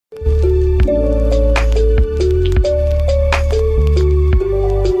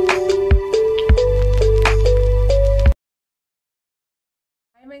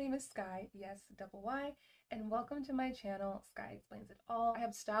𝐸𝐸𝐸, and welcome to my channel, Sky Explains It All. I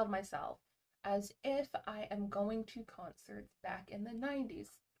have styled myself as if I am going to concerts back in the 90s.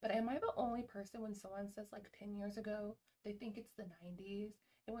 But am I the only person when someone says like 10 years ago, they think it's the 90s?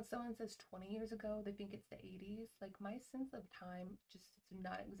 And when someone says 20 years ago, they think it's the 80s? Like, my sense of time just does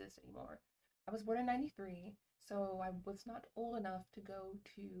not exist anymore. I was born in 93, so I was not old enough to go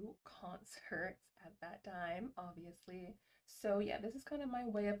to concerts at that time, obviously. So yeah, this is kind of my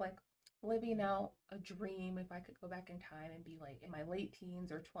way of like living out a dream if I could go back in time and be like in my late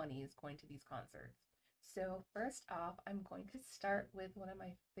teens or 20s going to these concerts. So first off, I'm going to start with one of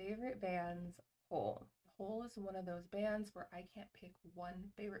my favorite bands, 𝐸𝐸. 𝐸𝐸 is one of those bands where I can't pick one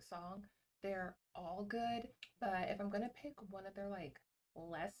favorite song. They're all good, but if I'm gonna pick one of their like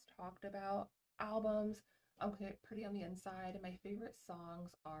less talked about albums, I'm pretty on the inside, and my favorite songs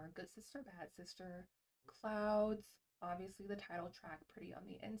are Good Sister, Bad Sister, Clouds, obviously the title track, Pretty on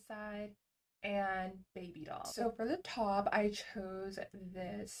the Inside, and Baby Doll. So for the top, I chose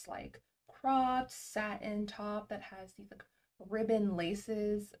this like cropped satin top that has these like ribbon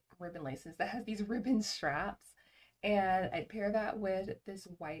laces that has these ribbon straps, and I'd pair that with this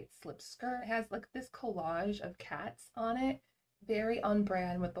white slip skirt. It has like this collage of cats on it, very on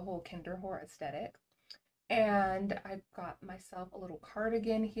brand with the whole 𝐸𝐸𝐸 aesthetic. And I've got myself a little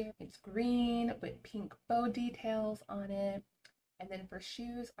cardigan here. It's green with pink bow details on it. And then for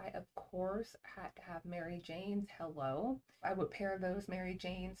shoes, I of course had to have Mary Jane's Hello. I would pair those Mary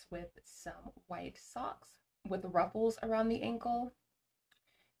Janes with some white socks with ruffles around the ankle.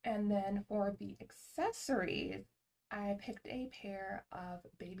 And then for the accessories, I picked a pair of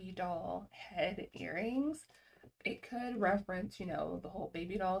baby doll head earrings. It could reference, you know, the whole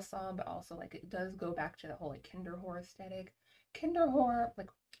Baby Doll song, but also like it does go back to the whole like 𝐸𝐸𝐸 aesthetic. 𝐸𝐸𝐸𝐸, like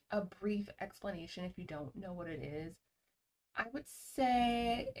a brief explanation if you don't know what it is, I would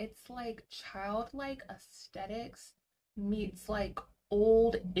say it's like childlike aesthetics meets like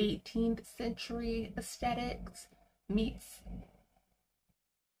old 18th century aesthetics meets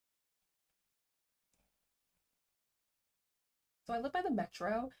so I live by the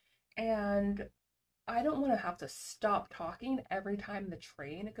metro, and I don't want to have to stop talking every time the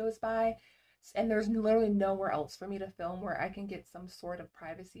train goes by, and there's literally nowhere else for me to film where I can get some sort of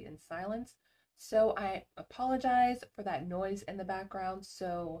privacy and silence. So I apologize for that noise in the background.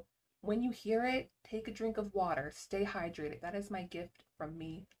 So when you hear it, take a drink of water, stay hydrated. That is my gift from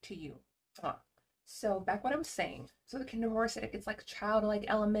me to you. So back what I was saying. So the 𝐸𝐸𝐸 aesthetic, it's like childlike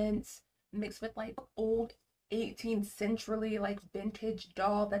elements mixed with like old 18th century like vintage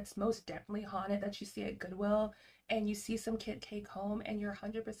doll that's most definitely haunted that you see at Goodwill, and you see some kid take home and you're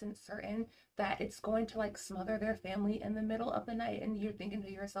 100% certain that it's going to like smother their family in the middle of the night, and you're thinking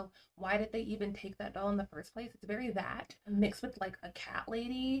to yourself, why did they even take that doll in the first place? It's very that mixed with like a cat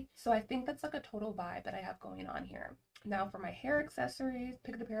lady. So I think that's like a total vibe that I have going on here. Now for my hair accessories,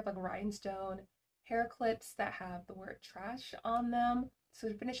 picked a pair of like rhinestone hair clips that have the word trash on them. So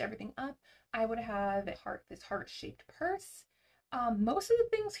to finish everything up, I would have this heart-shaped purse. Most of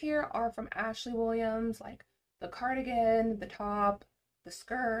the things here are from Ashley Williams, like the cardigan, the top, the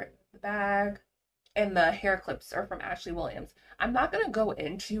skirt, the bag, and the hair clips are from Ashley Williams. I'm not going to go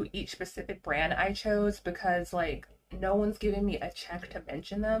into each specific brand I chose because like no one's giving me a check to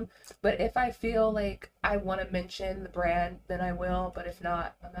mention them, but if I feel like I want to mention the brand, then I will, but if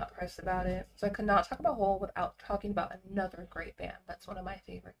not, I'm not pressed about it. So I could not talk about 𝐸𝐸 without talking about another great band that's one of my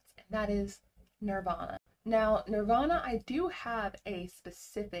favorites, and that is Nirvana. Now, Nirvana, I do have a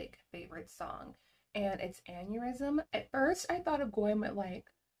specific favorite song, and it's 𝐸𝐸𝐸𝐸. At first, I thought of going with like,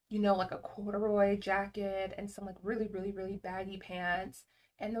 you know, like a corduroy jacket and some like really baggy pants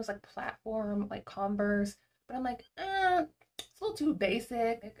and those like platform like Converse. But I'm like, it's a little too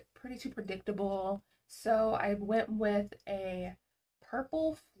basic, like, pretty too predictable. So I went with a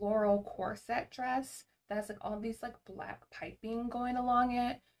purple floral corset dress that has like all these like black piping going along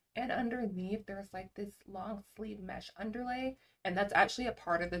it. And underneath there's like this long sleeve mesh underlay. And that's actually a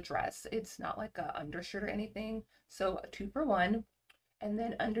part of the dress. It's not like a undershirt or anything. So a 2-for-1. And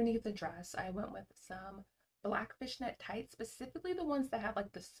then underneath the dress, I went with some black fishnet tights, specifically the ones that have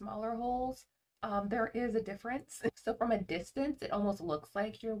like the smaller holes. There is a difference. So from a distance, it almost looks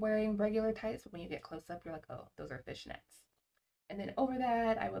like you're wearing regular tights, but when you get close up, you're like, oh, those are fishnets. And then over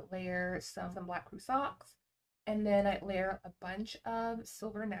that, I would layer some black crew socks, and then I'd layer a bunch of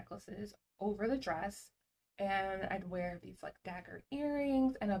silver necklaces over the dress, and I'd wear these like dagger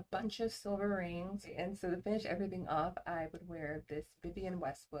earrings and a bunch of silver rings. And so to finish everything off, I would wear this Vivienne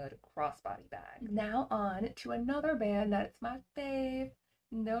Westwood crossbody bag. Now on to another band that's my fave,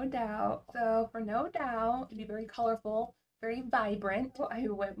 No Doubt. So for No Doubt, to be very colorful, very vibrant, so I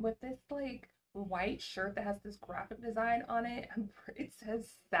went with this like white shirt that has this graphic design on it. It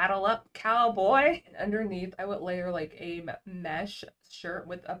says "Saddle Up Cowboy." And underneath, I would layer like a mesh shirt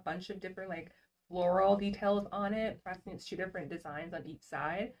with a bunch of different like floral details on it. It's two different designs on each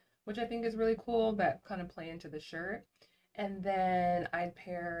side, which I think is really cool that kind of play into the shirt. And then I'd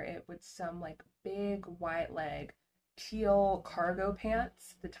pair it with some like big white leg teal cargo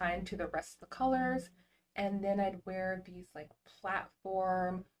pants to tie into the rest of the colors. And then I'd wear these like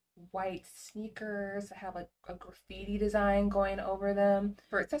platform white sneakers that have like a graffiti design going over them.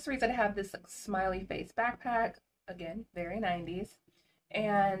 For accessories, I'd have this like smiley face backpack, again, very 90s,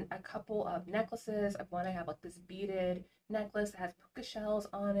 and a couple of necklaces. I want to have like this beaded necklace that has puka shells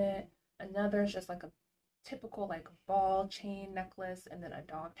on it. Another is just like a typical like ball chain necklace, and then a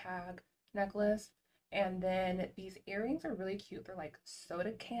dog tag necklace. And then these earrings are really cute. They're like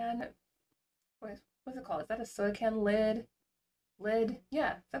soda can. What's it called? Is that a soda can lid?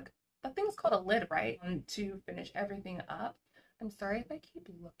 Yeah, that thing's called a lid, right? To finish everything up. I'm sorry if I keep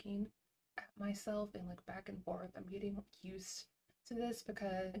looking at myself and like back and forth. I'm getting used to this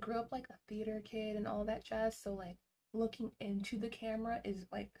because I grew up like a theater kid and all that jazz. So like looking into the camera is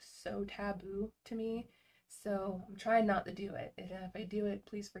like so taboo to me. So I'm trying not to do it. And if I do it,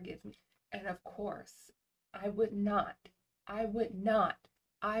 please forgive me. And of course, I would not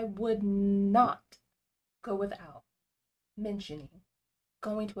go without mentioning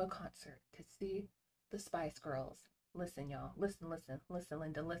going to a concert to see the Spice Girls. Listen, y'all. Listen,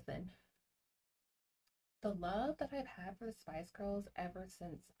 Linda, listen. The love that I've had for the Spice Girls ever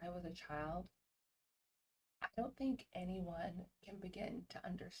since I was a child, I don't think anyone can begin to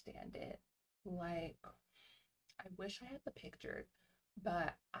understand it. Like, I wish I had the pictures,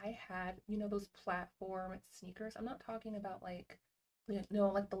 but I had, those platform sneakers. I'm not talking about like,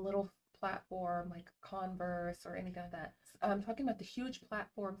 like the little platform like Converse or anything like that. I'm talking about the huge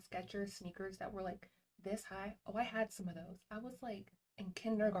platform Skechers sneakers that were like this high. Oh, I had some of those. I was like in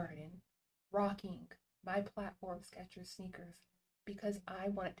kindergarten rocking my platform Skechers sneakers because I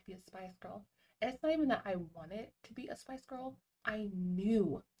wanted to be a Spice Girl. And it's not even that I wanted to be a Spice Girl. I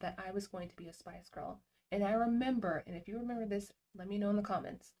knew that I was going to be a Spice Girl. And I remember, and if you remember this, let me know in the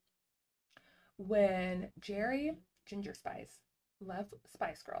comments, when Jerry Ginger Spice left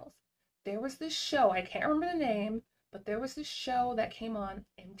Spice Girls, there was this show, I can't remember the name, but there was this show that came on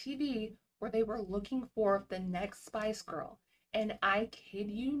MTV where they were looking for the next Spice Girl. And I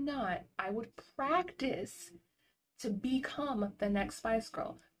kid you not, I would practice to become the next Spice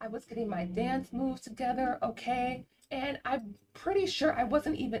Girl. I was getting my dance moves together, okay? And I'm pretty sure I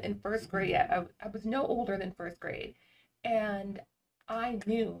wasn't even in first grade yet. I was no older than first grade. And I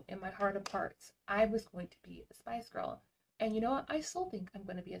knew in my heart of hearts I was going to be a Spice Girl. And you know what? I still think I'm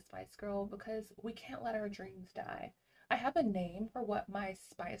going to be a Spice Girl because we can't let our dreams die. I have a name for what my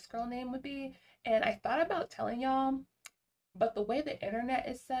Spice Girl name would be, and I thought about telling y'all, but the way the internet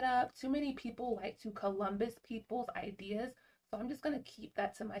is set up, too many people like to Columbus people's ideas, so I'm just going to keep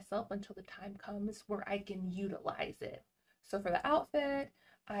that to myself until the time comes where I can utilize it. So for the outfit,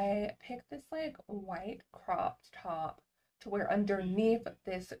 I picked this like white cropped top to wear underneath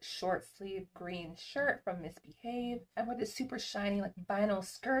this short sleeve green shirt from Misbehave. And with this super shiny like vinyl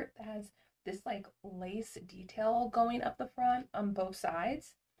skirt that has this like lace detail going up the front on both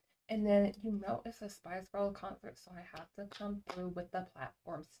sides. And then it's a Spice Girl concert, so I have to come through with the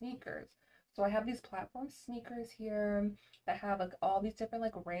platform sneakers. So I have these platform sneakers here that have like all these different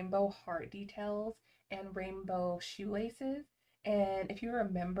like rainbow heart details and rainbow shoelaces. And if you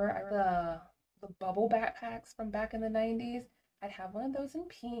remember, the bubble backpacks from back in the 90s. I'd have one of those in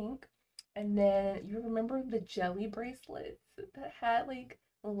pink. And then you remember the jelly bracelets that had like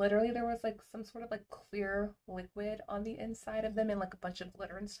literally there was like some sort of like clear liquid on the inside of them and like a bunch of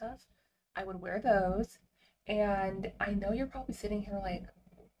glitter and stuff. I would wear those. And I know you're probably sitting here like,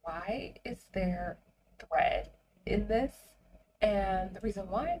 why is there thread in this? And the reason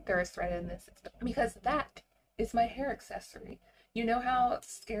why there is thread in this is because that is my hair accessory. You know how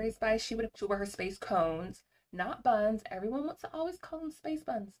Scary Spice, she would wear her space cones, not buns. Everyone wants to always call them space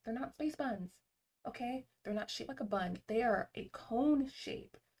buns. They're not space buns, okay? They're not shaped like a bun. They are a cone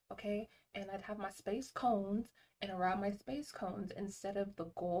shape, okay? And I'd have my space cones, and around my space cones, instead of the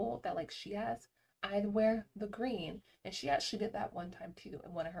gold that like she has, I'd wear the green. And she actually did that one time too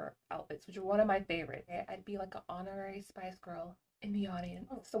in one of her outfits, which are one of my favorite. I'd be like an honorary Spice Girl in the audience.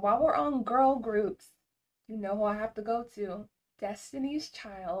 So while we're on girl groups, you know who I have to go to? Destiny's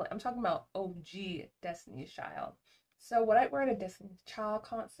Child. I'm talking about OG Destiny's Child. So what I wear at a Destiny's Child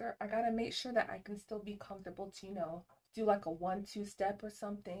concert, I gotta make sure that I can still be comfortable to, do like a 1-2 step or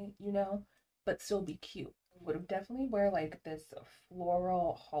something, but still be cute. would definitely wear like this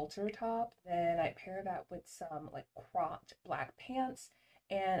floral halter top. Then I pair that with some like cropped black pants.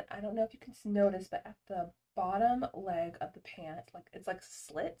 And I don't know if you can notice, but at the bottom leg of the pant, like it's like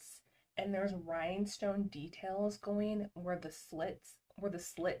slits, and there's rhinestone details going where the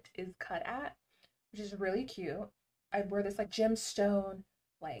slit is cut at, which is really cute. I'd wear this like gemstone,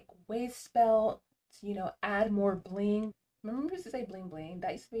 like waist belt to, add more bling. Remember we used to say bling bling?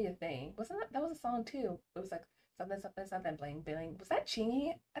 That used to be a thing. Wasn't that was a song too? It was like something something something bling bling. Was that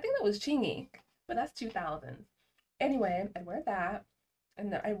𝐡𝐚𝐯? I think that was 𝐡𝐚𝐯, but that's 2000s. Anyway, I'd wear that,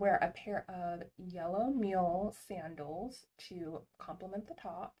 and then I wear a pair of yellow mule sandals to complement the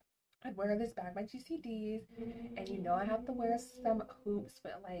top. I'd wear this bag by GCDs, and I have to wear some hoops,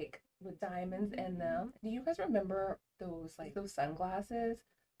 but like with diamonds in them. Do you guys remember those sunglasses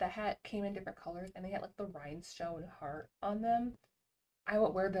that had came in different colors and they had like the rhinestone heart on them? I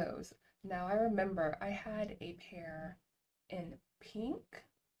would wear those. Now I remember I had a pair in pink,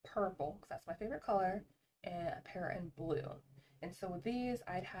 purple, because that's my favorite color, and a pair in blue. And so with these,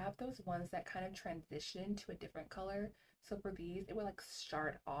 I'd have those ones that kind of transition to a different color. So for these, it would like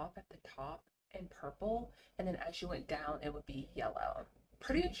start off at the top in purple, and then as you went down, it would be yellow.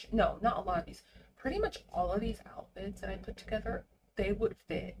 Pretty much, no, not a lot of these. Pretty much all of these outfits that I put together, they would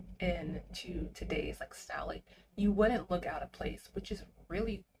fit into today's like style. Like you wouldn't look out of place, which is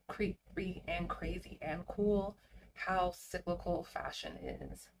really creepy and crazy and cool how cyclical fashion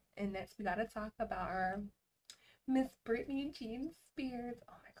is. And next, we gotta talk about our Miss Britney Jean Spears.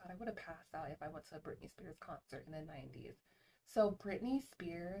 Oh my God, I would have passed out if I went to a Britney Spears concert in the 90s. So Britney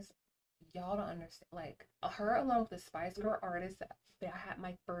Spears, y'all don't understand. Like her along with the Spice Girl artists that I had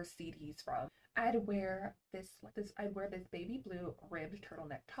my first CDs from. I'd wear this baby blue ribbed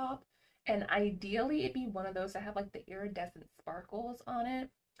turtleneck top. And ideally it'd be one of those that have like the iridescent sparkles on it.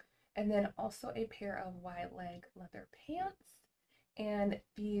 And then also a pair of wide leg leather pants and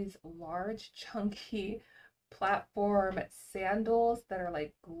these large chunky platform sandals that are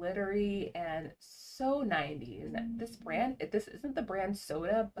like glittery and so 90s. This brand, if this isn't the brand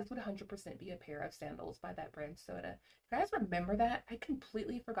Soda, this would 100% be a pair of sandals by that brand Soda. You guys remember that? I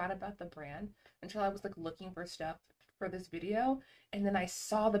completely forgot about the brand until I was like looking for stuff for this video, and then I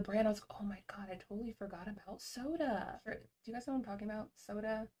saw the brand. I was like, oh my God, I totally forgot about Soda. Do you guys know what I'm talking about?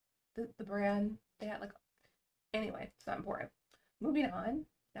 Soda, the brand. They had like, anyway, it's not important. Moving on.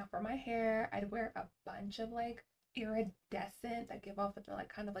 Now for my hair, I'd wear a bunch of like iridescent that give off the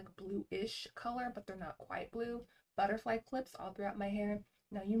like kind of like bluish color, but they're not quite blue. Butterfly clips all throughout my hair.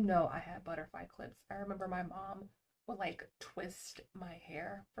 Now I had butterfly clips. I remember my mom would like twist my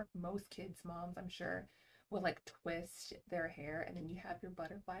hair. For most kids' moms, I'm sure, would like twist their hair, and then you have your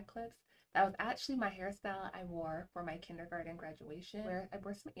butterfly clips. That was actually my hairstyle I wore for my kindergarten graduation, where I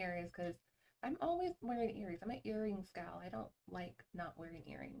wore some earrings because I'm always wearing earrings. I'm an earrings gal. I don't like not wearing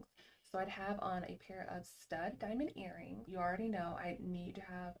earrings. So I'd have on a pair of stud diamond earrings. You already know I need to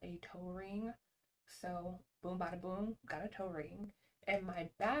have a toe ring. So boom, bada boom, got a toe ring. And my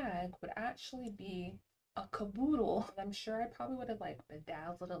bag would actually be a caboodle. I'm sure I probably would have like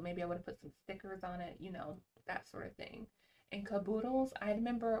bedazzled it. Maybe I would have put some stickers on it, that sort of thing. And caboodles, I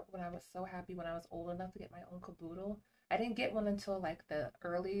remember when I was so happy when I was old enough to get my own caboodle. I didn't get one until like the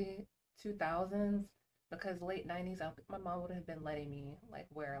early 2000s, because late 90s I don't think my mom would have been letting me like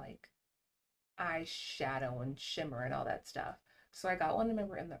wear like eyeshadow and shimmer and all that stuff. So I got one,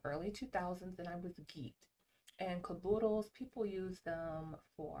 remember, in the early 2000s, and I was geeked. And caboodles, people use them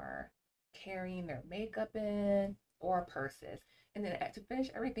for carrying their makeup in or purses. And then to finish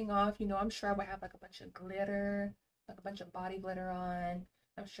everything off, I'm sure I would have like a bunch of glitter, like a bunch of body glitter on.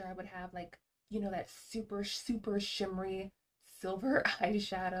 I'm sure I would have like, that super, super shimmery silver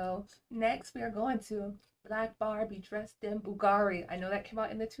eyeshadow. Next, we are going to Black Barbie dressed in Bulgari. I know that came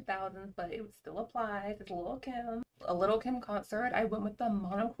out in the 2000s, but it still applies. It's Lil Kim. A Lil Kim concert. I went with the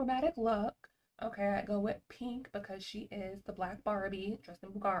monochromatic look. Okay, I go with pink because she is the Black Barbie dressed in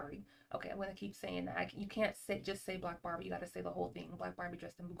Bulgari. Okay, I'm gonna keep saying that. You can't just say Black Barbie. You gotta say the whole thing. Black Barbie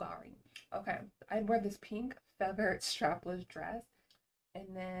dressed in Bulgari. Okay, I'd wear this pink feathered strapless dress, and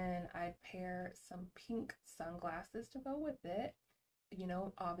then I'd pair some pink sunglasses to go with it.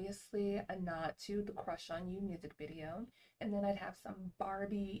 Obviously a nod to the Crush on You music video. And then I'd have some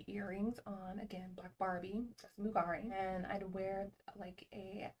Barbie earrings on, again, Black Barbie, just Bulgari. And I'd wear like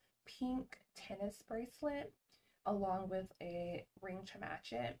a pink tennis bracelet along with a ring to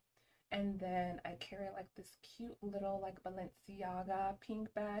match it. And then I carry like this cute little like Balenciaga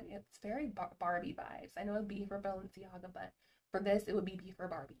pink bag. It's very Barbie vibes. I know it'd be for Balenciaga, but for this, it would be for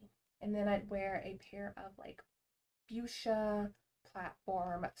Barbie. And then I'd wear a pair of like fuchsia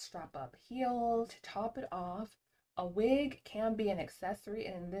platform strap up heels. To top it off, a wig can be an accessory,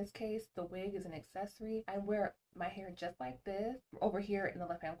 and in this case, the wig is an accessory. I wear my hair just like this, over here in the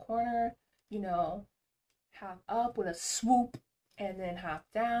left-hand corner, you know, half up with a swoop, and then half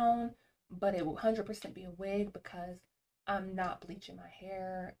down, but it will 100% be a wig because I'm not bleaching my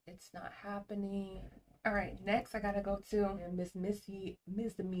hair. It's not happening. All right, next I gotta go to Miss Missy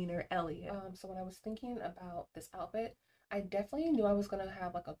Elliott. So when I was thinking about this outfit, I definitely knew I was gonna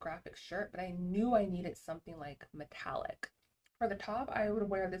have like a graphic shirt, but I knew I needed something like metallic. For the top, I would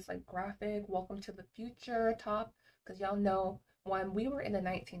wear this like graphic Welcome to the Future top, because y'all know when we were in the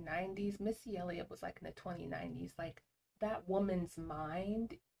 1990s, Missy Elliott was like in the 2090s. Like that woman's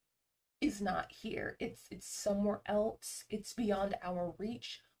mind is not here. It's somewhere else. It's beyond our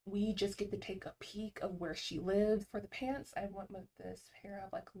reach. We just get to take a peek of where she lives. For the pants, I went with this pair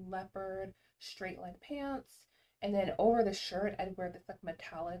of like leopard straight leg pants. And then over the shirt, I'd wear this like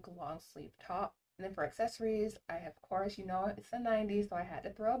metallic long sleeve top. And then for accessories, I of course, you know, it's the 90s, so I had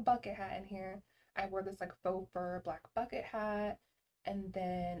to throw a bucket hat in here. I wore this like faux fur black bucket hat, and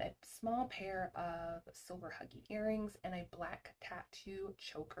then a small pair of silver huggy earrings and a black tattoo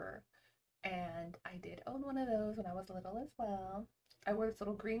choker. And I did own one of those when I was little as well. I wore this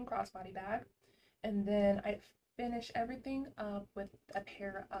little green crossbody bag, and then I finished everything up with a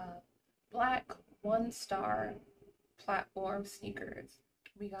pair of black 1-star platform sneakers.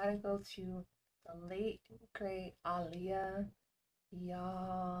 We gotta go to the late great Aaliyah.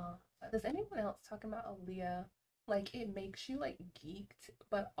 Y'all, does anyone else talking about Aaliyah? Like, it makes you like geeked,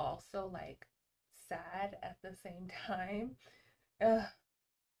 but also like sad at the same time.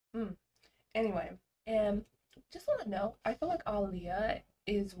 Ugh. Anyway, and just want to know, I feel like Aaliyah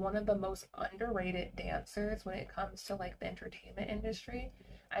is one of the most underrated dancers when it comes to like the entertainment industry.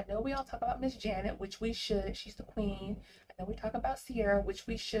 I know we all talk about Miss Janet, which we should, she's the queen. I know we talk about Sierra, which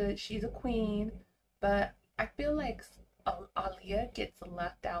we should, she's a queen. But I feel like Aaliyah gets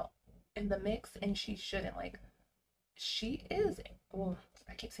left out in the mix, and she shouldn't. Like, she is, well,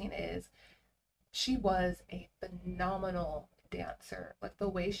 I keep saying is, she was a phenomenal dancer. Like the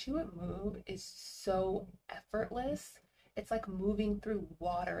way she would move is so effortless. It's like moving through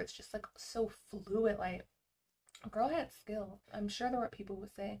water. It's just like so fluid. Like, girl had skill. I'm sure there were people who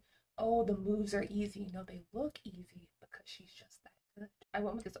would say, oh, the moves are easy. No, they look easy because she's just that good. I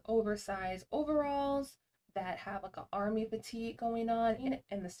went with this oversized overalls that have like an army fatigue going on in it,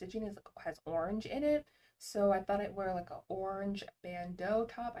 and the stitching has orange in it. So I thought I'd wear like an orange bandeau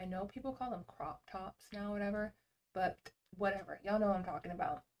top. I know people call them crop tops now, whatever, but whatever. Y'all know what I'm talking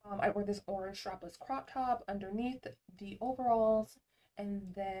about. I wore this orange strapless crop top underneath the overalls. And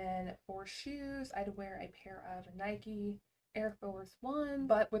then for shoes, I'd wear a pair of Nike Air Force One,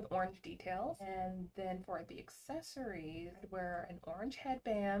 but with orange details. And then for the accessories, I'd wear an orange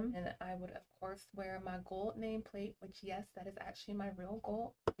headband, and I would of course wear my gold nameplate, which yes, that is actually my real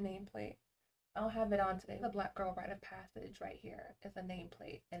gold nameplate. I'll have it on today. The Black Girl Rite of Passage right here is a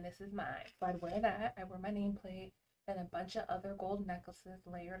nameplate, and this is mine. So I'd wear that. I wear my nameplate and a bunch of other gold necklaces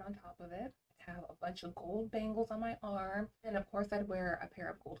layered on top of it. Have a bunch of gold bangles on my arm, and of course I'd wear a pair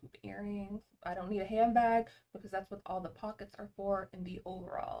of gold hoop earrings. I don't need a handbag because that's what all the pockets are for in the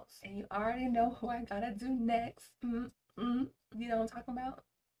overalls. And you already know who I gotta do next. You know what I'm talking about?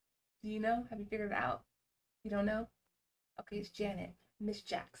 Do you know? Have you figured it out? You don't know? Okay, it's Janet, Miss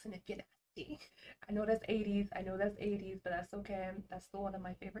Jackson, if you're nasty. I know that's 80s. I know that's 80s, but that's okay. That's still one of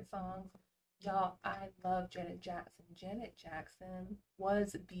my favorite songs. Y'all, I love Janet Jackson. Janet Jackson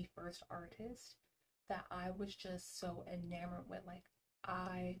was the first artist that I was just so enamored with. Like,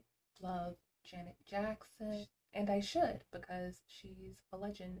 I love Janet Jackson, and I should, because she's a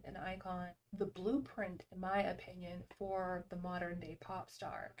legend, an icon. The blueprint, in my opinion, for the modern day pop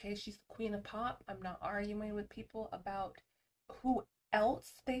star. Okay, she's the queen of pop. I'm not arguing with people about who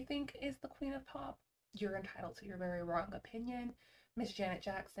else they think is the queen of pop. You're entitled to your very wrong opinion. Miss Janet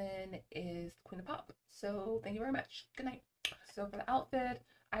Jackson is the queen of pop. So thank you very much. Good night. So for the outfit,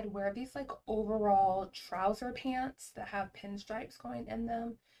 I'd wear these like overall trouser pants that have pinstripes going in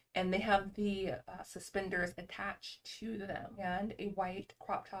them, and they have the suspenders attached to them, and a white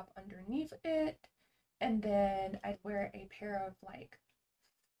crop top underneath it. And then I'd wear a pair of like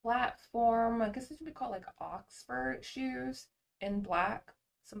platform, I guess this would be called like Oxford shoes in black,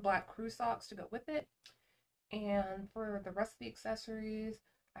 some black crew socks to go with it. And for the rest of the accessories,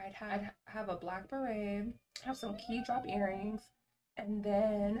 I'd have a black beret, have some key drop earrings, and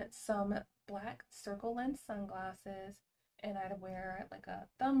then some black circle lens sunglasses. And I'd wear like a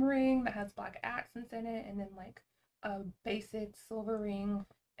thumb ring that has black accents in it, and then like a basic silver ring,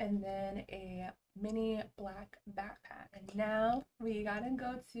 and then a mini black backpack. And now we gotta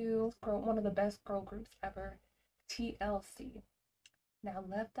go to one of the best girl groups ever, TLC. Now,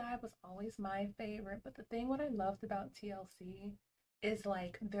 Left Eye was always my favorite, but the thing what I loved about TLC is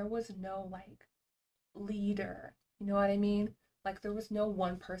like there was no like leader. You know what I mean? Like there was no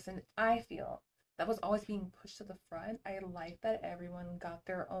one person, I feel, that was always being pushed to the front. I like that everyone got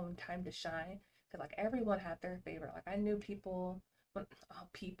their own time to shine because like everyone had their favorite. Like I knew people when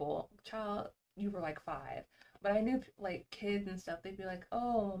child, you were like 5. But I knew like kids and stuff, they'd be like,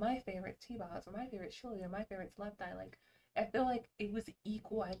 oh, well, my favorite's T-Boz or my favorite's Shirley or my favorite's Left Eye. Like I feel like it was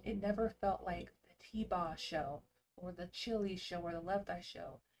equal. It never felt like the T-Boz show or the Chili show or the Left Eye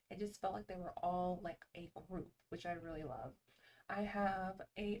show. It just felt like they were all like a group, which I really love. I have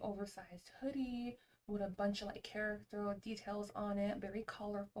a oversized hoodie with a bunch of like character details on it, very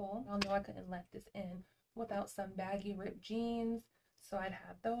colorful. I know I couldn't let this in without some baggy ripped jeans, so I'd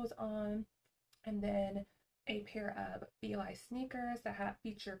have those on. And then a pair of Feli sneakers that have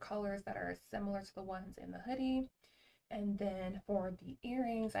feature colors that are similar to the ones in the hoodie. And then for the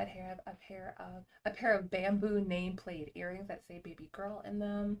earrings, I'd have a pair of bamboo nameplate earrings that say baby girl in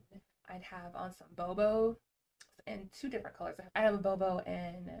them. I'd have on some bobo in 2 different colors. I have a bobo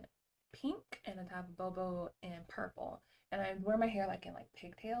in pink and I have a bobo in purple. And I wear my hair like in like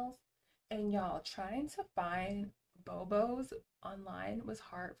pigtails. And y'all, trying to find bobos online was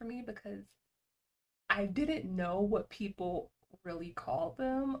hard for me because I didn't know what people really called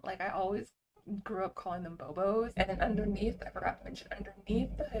them. Like I always grew up calling them bobos. And then underneath, I forgot to mention,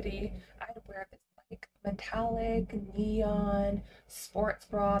 underneath the hoodie, I'd wear this like metallic neon sports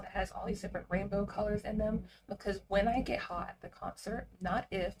bra that has all these different rainbow colors in them. Because when I get hot at the concert, not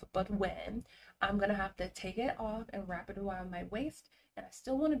if, but when, I'm gonna have to take it off and wrap it around my waist. And I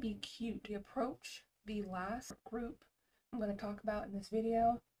still want to be cute. We approach the last group I'm gonna talk about in this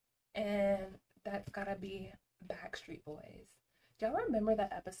video, and that's gotta be Backstreet Boys. Do y'all remember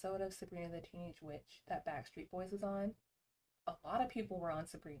that episode of Sabrina the Teenage Witch that Backstreet Boys was on? A lot of people were on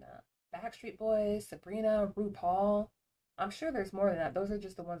Sabrina. Backstreet Boys, Sabrina, RuPaul. I'm sure there's more than that. Those are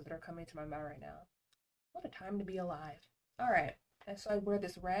just the ones that are coming to my mind right now. What a time to be alive. Alright, and so I wear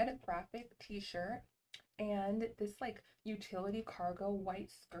this red graphic t-shirt and this like utility cargo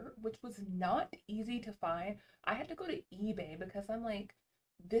white skirt, which was not easy to find. I had to go to eBay because I'm like,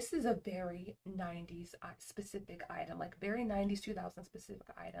 this is a very 90s specific item, like very 90s 2000 specific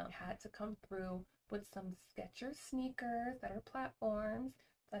item. I had to come through with some Skechers sneakers that are platforms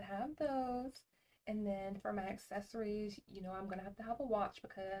that have those. And then for my accessories, you know, I'm gonna have to have a watch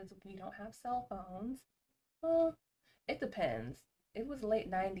because we don't have cell phones. Well, it depends. It was late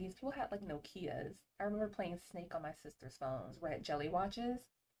 90s. People had like Nokias. I remember playing Snake on my sister's phones, red jelly watches.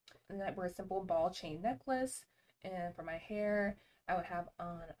 And I wear a simple ball chain necklace. And for my hair, I would have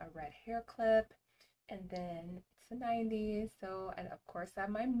on a red hair clip. And then it's the 90s, so I'd of course have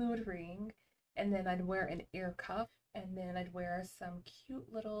my mood ring. And then I'd wear an ear cuff. And then I'd wear some cute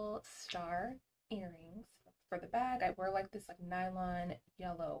little star earrings. For the bag, I wear like this like nylon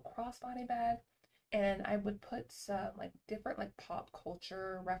yellow crossbody bag. And I would put some like different like pop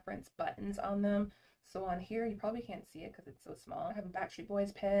culture reference buttons on them. So on here, you probably can't see it because it's so small. I have a Backstreet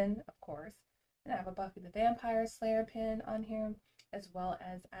Boys pin, of course. And I have a Buffy the Vampire Slayer pin on here, as well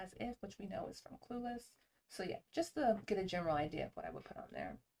as If, which we know is from Clueless. So yeah, just to get a general idea of what I would put on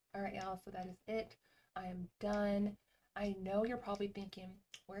there. All right, y'all, so that is it. I am done. I know you're probably thinking,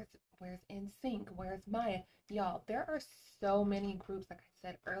 where's 𝐸𝐴𝐻? Where's Maya? Y'all, there are so many groups, like I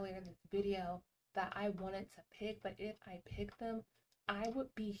said earlier in this video, that I wanted to pick, but if I picked them, I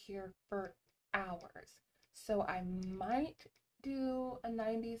would be here for hours. So I might do a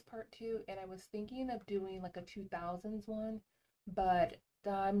 90s part 2, and I was thinking of doing like a 2000s one, but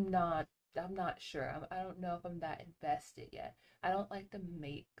I'm not sure. I don't know if I'm that invested yet. I don't like to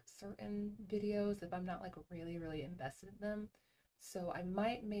make certain videos if I'm not like really invested in them. So I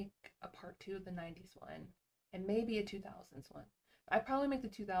might make a part 2 of the 90s one and maybe a 2000s one. I probably make the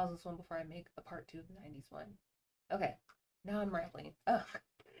 2000s one before I make a part 2 of the 90s one. Okay, now I'm rambling. Ugh.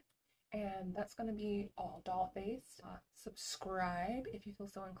 And that's gonna be all dollface. Subscribe if you feel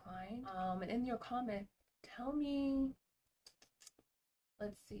so inclined. And in your comment, tell me,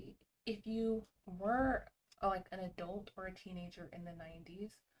 let's see, if you were like an adult or a teenager in the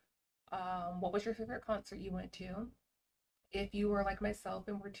 90s, what was your favorite concert you went to? If you were like myself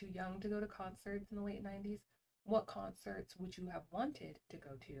and were too young to go to concerts in the late 90s, what concerts would you have wanted to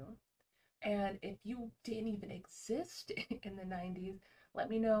go to? And if you didn't even exist in the 90s, let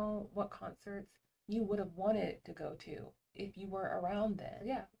me know what concerts you would have wanted to go to if you were around then.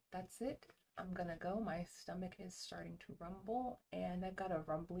 Yeah, that's it. I'm gonna go. My stomach is starting to rumble, and I've got a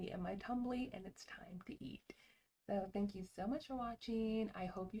rumbly in my tumbly, and it's time to eat. So thank you so much for watching. I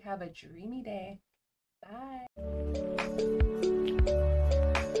hope you have a dreamy day. Bye.